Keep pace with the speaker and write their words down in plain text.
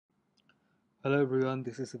Hello everyone,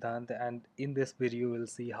 this is Siddhant, and in this video we'll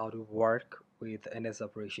see how to work with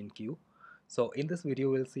NSOperationQueue. So in this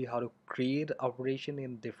video we'll see how to create operation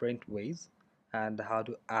in different ways and how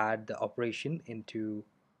to add the operation into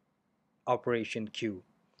operation queue,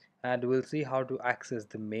 and we'll see how to access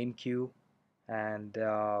the main queue, and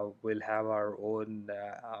we'll have our own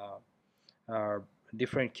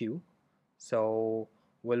different queue. So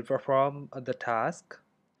we'll perform the task,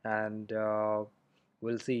 and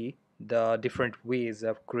we'll see the different ways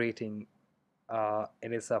of creating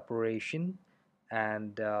NSOperation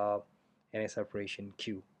and NSOperation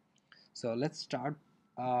queue. So let's start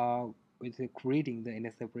uh, with creating the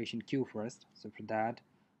NSOperation queue first. So for that,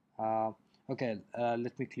 uh, okay,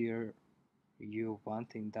 let me clear you one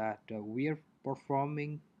thing, that we are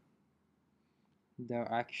performing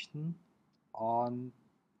the action on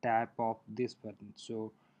tap of this button.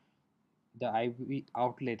 So the IV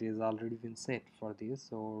outlet is already been set for this,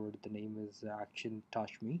 so the name is action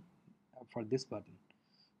touch me for this button.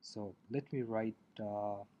 So let me write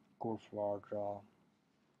code for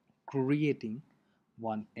creating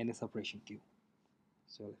one NSOperationQueue.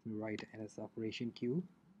 So let me write NSOperationQueue.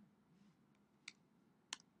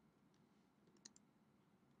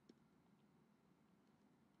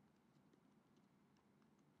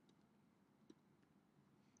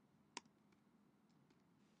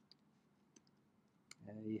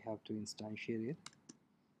 You have to instantiate it,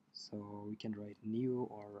 so we can write new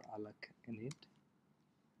or alloc in it.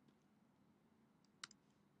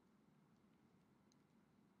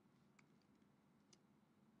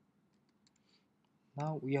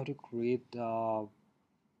 Now we have to create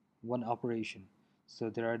one operation. So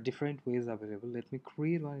there are different ways available. Let me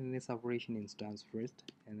create one NSOperation instance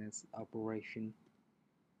first. NSOperation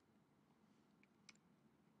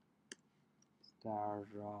star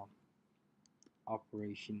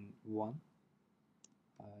operation1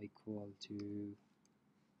 equal to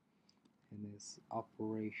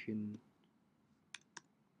NSOperation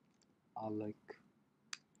alloc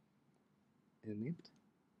init,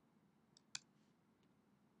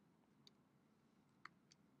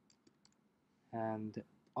 and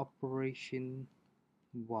operation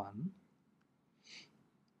 1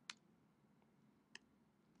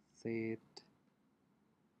 set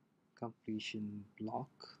completion block,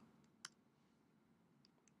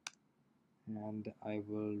 and I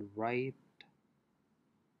will write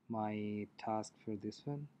my task for this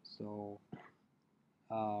one. So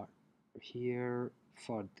uh, here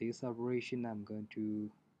for this operation I'm going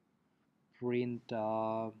to print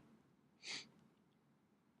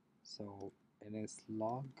so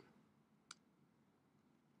NSlog,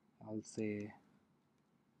 I'll say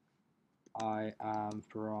I am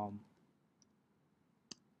from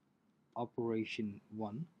operation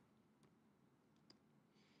 1.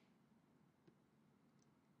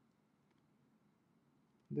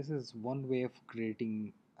 This is one way of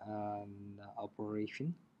creating an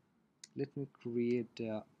operation. Let me create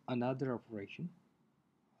another operation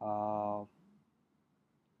uh,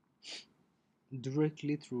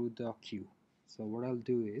 directly through the queue. So what I'll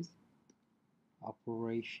do is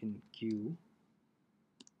operation queue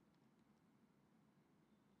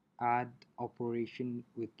add operation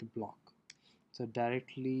with the block. So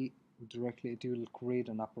directly it will create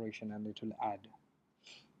an operation and it will add.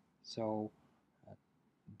 So uh,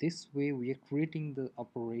 this way we are creating the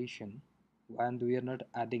operation and we are not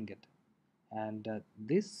adding it, and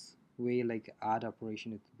this way, like add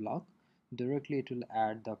operation with block, directly it will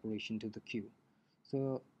add the operation to the queue.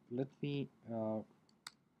 So let me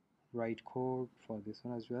write code for this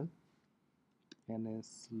one as well.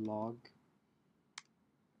 NSlog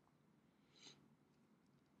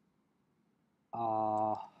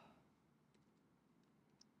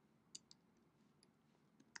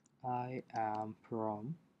I am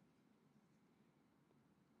from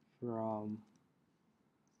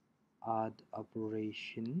add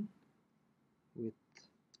operation with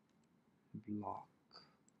block,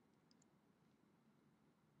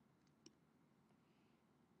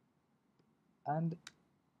 and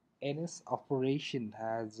NSOperation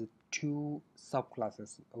has two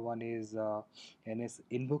subclasses. One is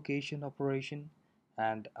NSInvocationOperation,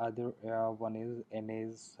 and other one is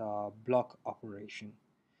NSBlockOperation.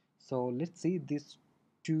 So let's see these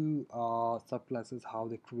two subclasses, how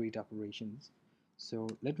they create operations. So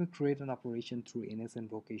let me create an operation through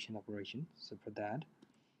NSInvocationOperation. So for that,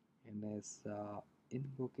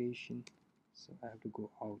 NSInvocation. So I have to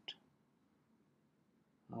go out.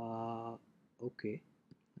 Okay,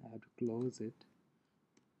 I have to close it.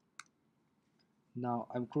 Now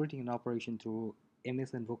I'm creating an operation through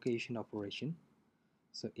NSInvocationOperation.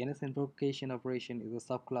 So NSInvocationOperation is a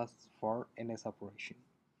subclass for NSOperation.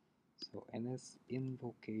 So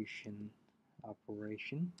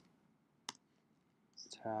NSInvocationOperation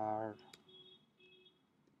star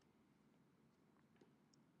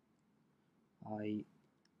I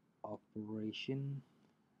operation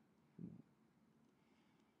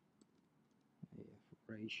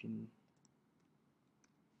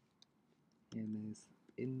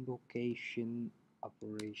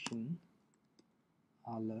NSInvocationOperation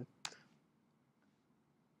alert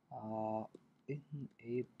in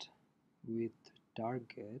it with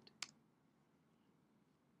target.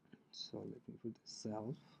 So let me put the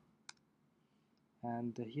self,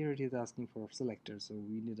 and here it is asking for selector, so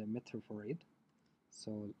we need a method for it.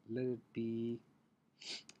 So let it be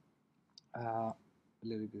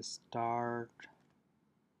start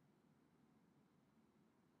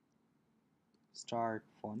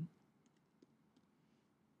fun,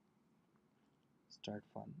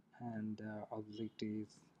 and object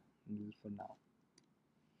is nil for now.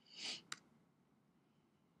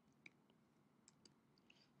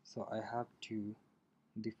 So I have to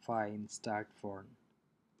define start fun.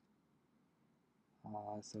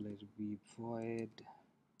 So let it be void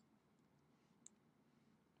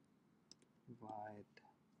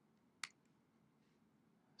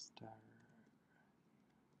start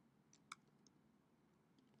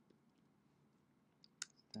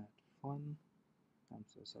fun. I'm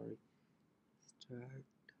so sorry. Start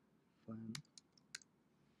fun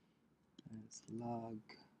and slug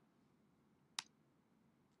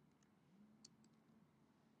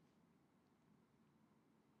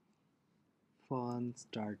fun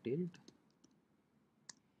started.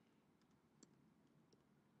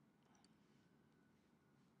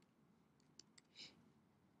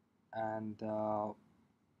 And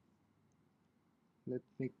let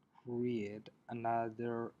me create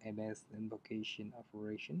another NS invocation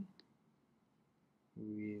operation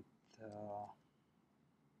with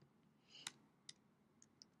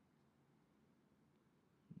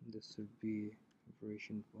this would be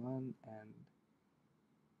operation 1 and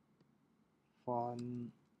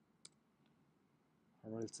fun,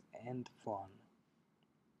 or else end fun.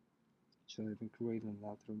 So let me create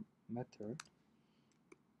another method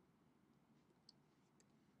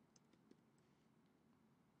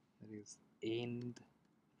that is end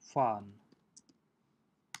fun.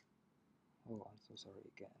 Oh, I'm so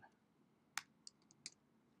sorry again.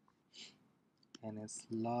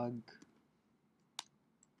 NSlog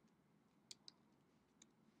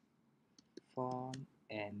fun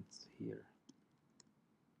ends here.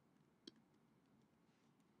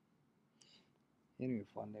 Anyway,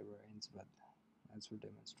 fun never ends, but that's for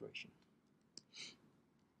demonstration.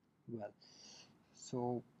 Well,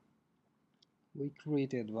 so we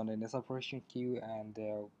created one NSOperationQueue, and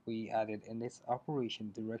we added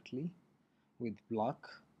NSOperation directly with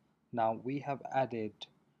block. Now we have added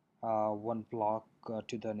one block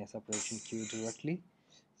to the NSOperationQueue directly,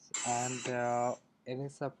 and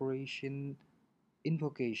NSOperation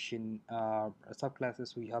invocation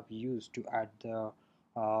subclasses we have used to add the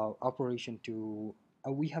operation to.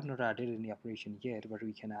 We have not added any operation yet, but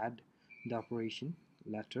we can add the operation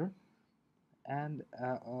later. And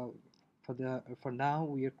for now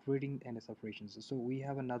we are creating NS operations. So we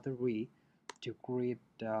have another way to create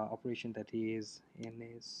operation, that is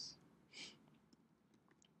NS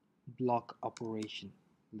block operation.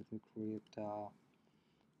 Let me create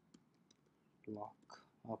block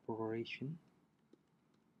operation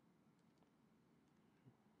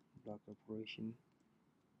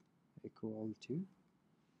equal to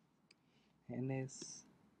NS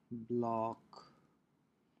block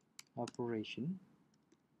operation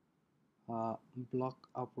block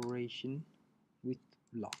operation with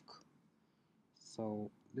block.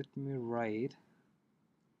 So let me write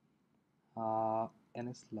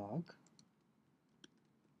NSlog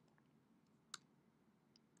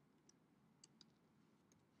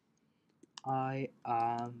I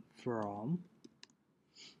am from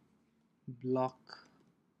block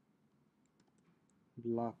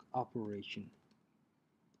operation.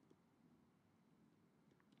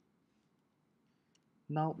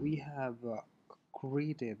 Now we have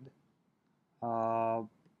created uh,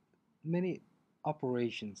 many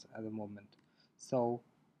operations at the moment. So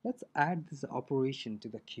let's add this operation to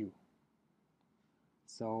the queue.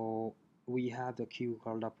 So we have the queue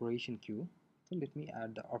called operation queue. So let me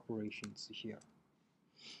add the operations here.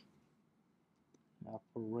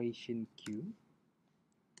 Operation queue,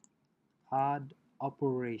 add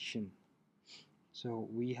operation. So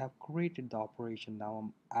we have created the operation. Now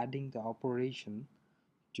I'm adding the operation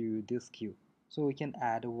to this queue. So we can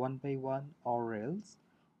add one by one, or else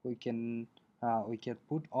we can we can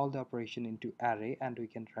put all the operation into array, and we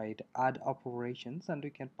can write add operations, and we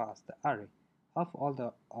can pass the array of all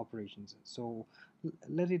the operations. So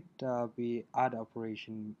let it be add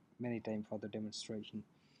operation many times for the demonstration.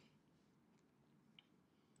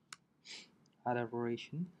 Add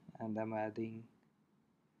operation, and I'm adding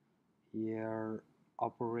here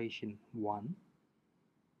operation 1,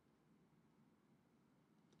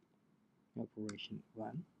 operation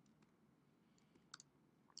 1,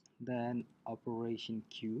 then operation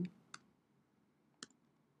Q,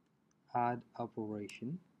 add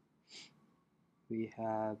operation. We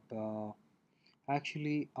have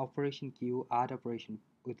actually operation Q, add operation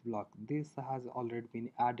with block. This has already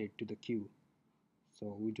been added to the queue,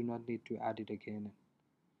 so we do not need to add it again.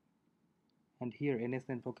 And here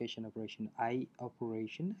NSInvocationOperation, I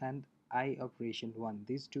operation and I operation 1,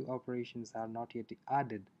 these two operations are not yet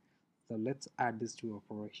added, so let's add these two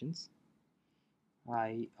operations.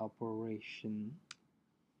 I operation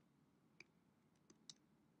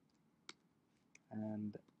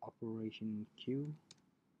and operation Q,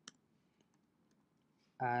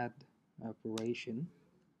 add operation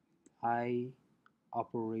I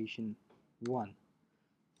operation 1.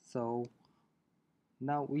 So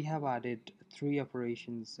now we have added 3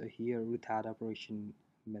 operations here with add operation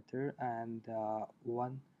method, and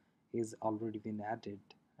one is already been added,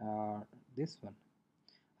 this one,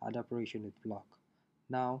 add operation with block.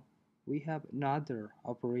 Now we have another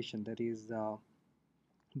operation, that is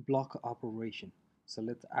block operation. So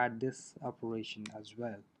let's add this operation as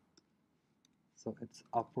well. So it's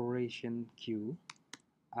operation Q,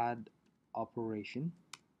 add operation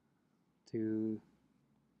to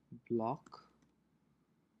block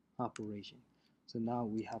operation. So now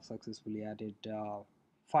we have successfully added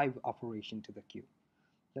 5 operations to the queue.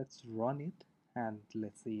 Let's run it and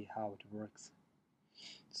let's see how it works.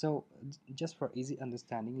 So just for easy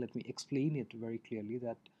understanding, let me explain it very clearly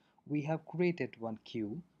that we have created one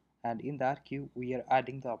queue, and in that queue we are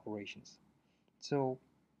adding the operations. So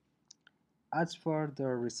as for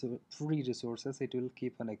the free resources, it will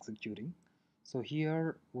keep on executing. So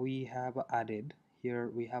here we have added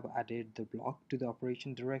the block to the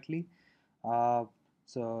operation directly. uh,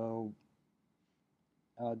 so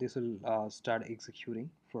this will start executing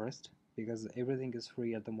first, because everything is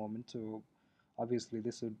free at the moment, so obviously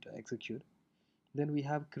this would execute. Then we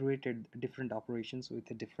have created different operations with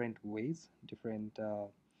different ways, different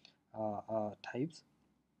types.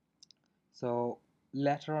 So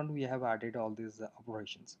later on we have added all these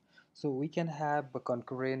operations. So we can have a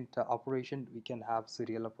concurrent operation, we can have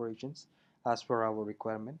serial operations as per our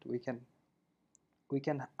requirement. We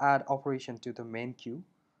can add operation to the main queue,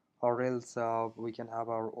 or else we can have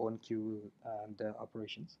our own queue and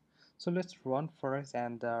operations. So let's run first,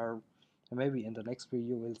 and maybe in the next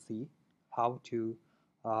video we'll see how to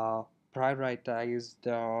uh, prioritize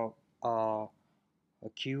the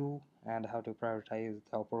queue, and how to prioritize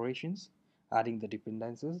the operations, adding the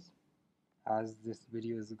dependencies. As this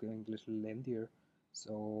video is going a little lengthier,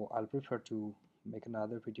 so I'll prefer to make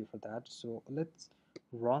another video for that. So let's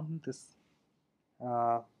run this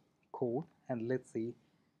uh, code, and let's see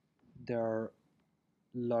their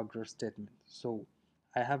logger statement. So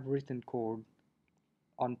I have written code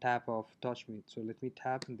on tab of TouchMeet, so let me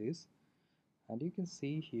tap in this, and you can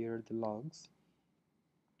see here the logs.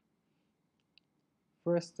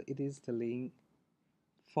 First it is telling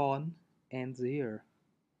fun ends here,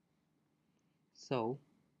 so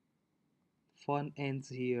fun ends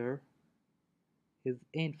here is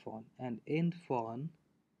end fun, and end fun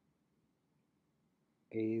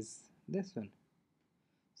is this one.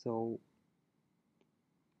 So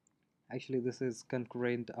actually this is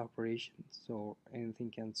concurrent operation, so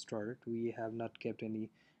anything can start. We have not kept any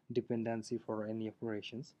dependency for any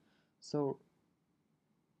operations. So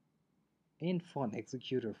in fun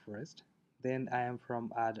executor first, then I am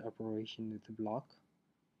from add operation with the block.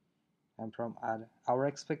 I'm from add. Our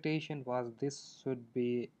expectation was this should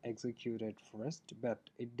be executed first, but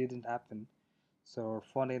it didn't happen. So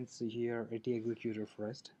fun ends here, it executor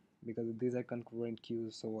first, because these are concurrent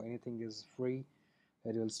queues, so anything is free,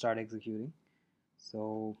 it will start executing.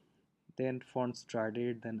 So then font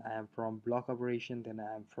started, then I am from block operation, then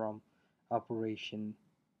I am from operation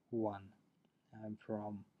 1. I am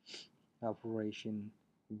from operation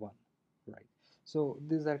 1, right? So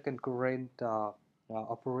these are concurrent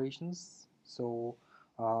operations. So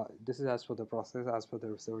this is as for the process, as for the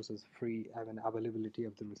resources free, I mean availability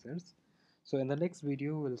of the resource. So in the next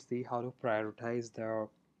video we'll see how to prioritize the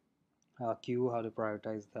queue, how to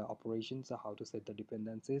prioritize the operations, how to set the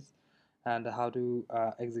dependencies, and how to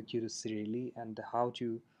execute it serially, and how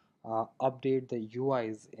to update the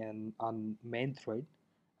UIs in on main thread,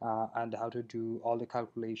 and how to do all the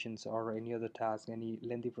calculations or any other task, any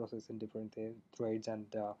lengthy process in different threads, and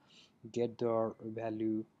get their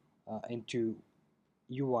value into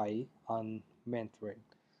UI on main thread.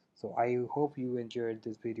 So I hope you enjoyed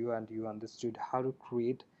this video and you understood how to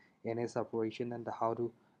create NS operation and how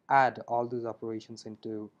to add all those operations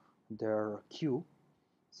into their queue.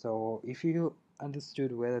 So if you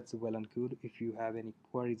understood well, it's well and good. If you have any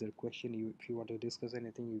queries or question, if you want to discuss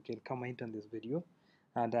anything, you can comment on this video.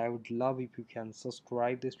 And I would love if you can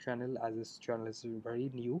subscribe this channel, as this channel is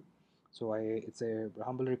very new. So it's a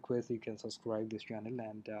humble request you can subscribe this channel,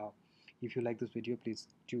 and if you like this video, please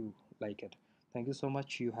do like it. Thank you so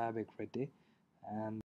much. You have a great day, and